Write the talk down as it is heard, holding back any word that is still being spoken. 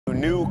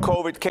New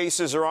COVID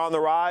cases are on the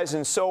rise,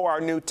 and so are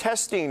new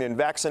testing and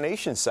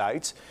vaccination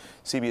sites.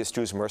 CBS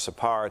 2's Marissa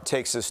Parra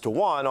takes us to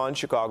one on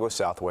Chicago's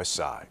southwest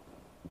side.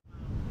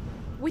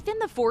 Within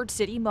the Ford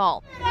City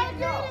Mall,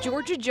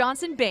 Georgia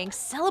Johnson Banks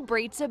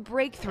celebrates a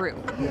breakthrough.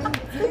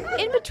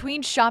 In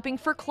between shopping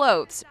for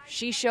clothes,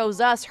 she shows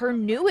us her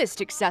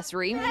newest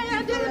accessory,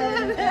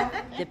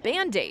 the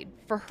Band-Aid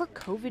for her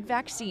COVID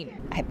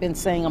vaccine. I've been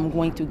saying I'm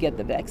going to get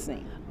the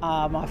vaccine.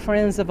 My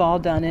friends have all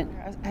done it.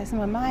 As in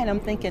my mind, I'm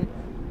thinking,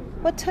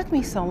 what took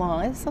me so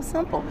long? It's so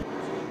simple.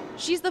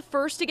 She's the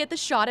first to get the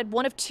shot at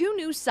one of two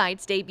new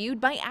sites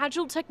debuted by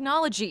Agile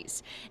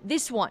Technologies.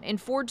 This one in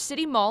Ford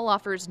City Mall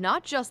offers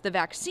not just the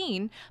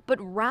vaccine, but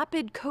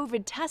rapid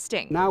COVID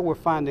testing. Now we're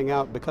finding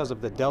out, because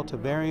of the Delta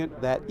variant,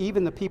 that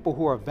even the people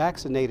who are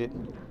vaccinated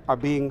are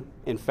being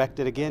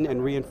infected again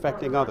and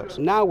reinfecting others.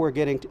 Now we're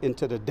getting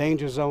into the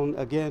danger zone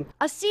again.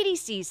 A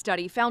CDC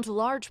study found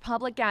large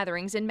public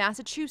gatherings in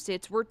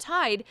Massachusetts were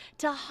tied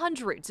to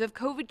hundreds of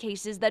COVID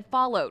cases that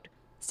followed.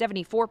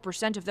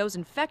 74% of those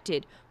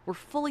infected were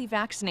fully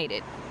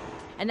vaccinated.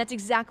 And that's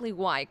exactly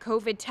why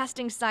COVID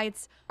testing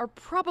sites are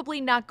probably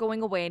not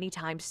going away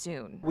anytime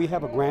soon. We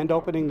have a grand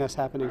opening that's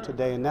happening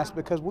today, and that's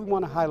because we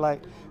want to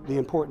highlight the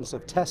importance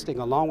of testing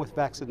along with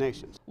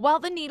vaccinations. While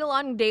the needle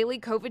on daily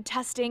COVID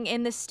testing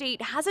in the state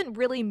hasn't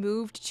really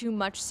moved too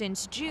much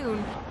since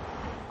June,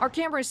 our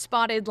cameras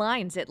spotted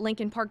lines at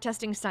Lincoln Park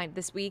testing site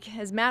this week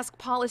as mask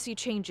policy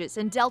changes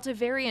and Delta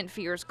variant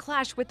fears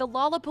clash with the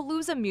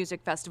Lollapalooza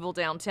music festival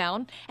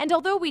downtown. And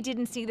although we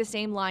didn't see the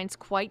same lines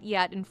quite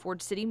yet in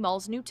Ford City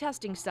Mall's new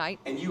testing site,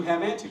 And you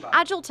have antibodies.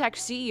 Agile Tech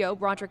CEO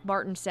Roderick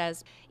Martin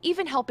says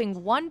even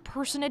helping one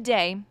person a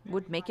day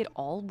would make it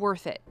all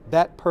worth it.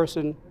 That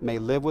person may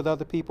live with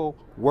other people,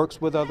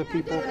 works with other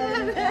people.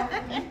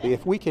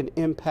 If we can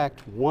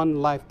impact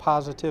one life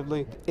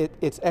positively,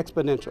 it's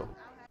exponential.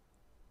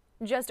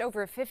 Just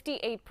over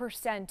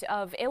 58%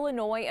 of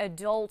Illinois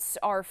adults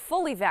are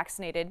fully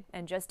vaccinated,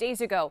 and just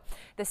days ago,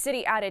 the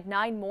city added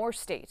 9 more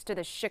states to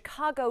the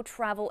Chicago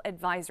travel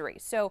advisory.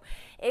 So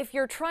if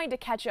you're trying to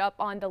catch up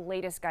on the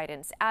latest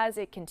guidance as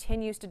it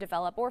continues to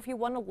develop, or if you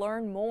want to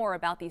learn more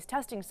about these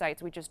testing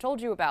sites we just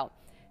told you about,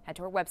 head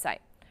to our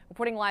website.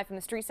 Reporting live from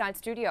the Streetside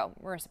studio,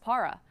 Marissa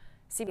Parra,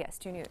 CBS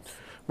 2 News.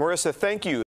 Marissa, thank you.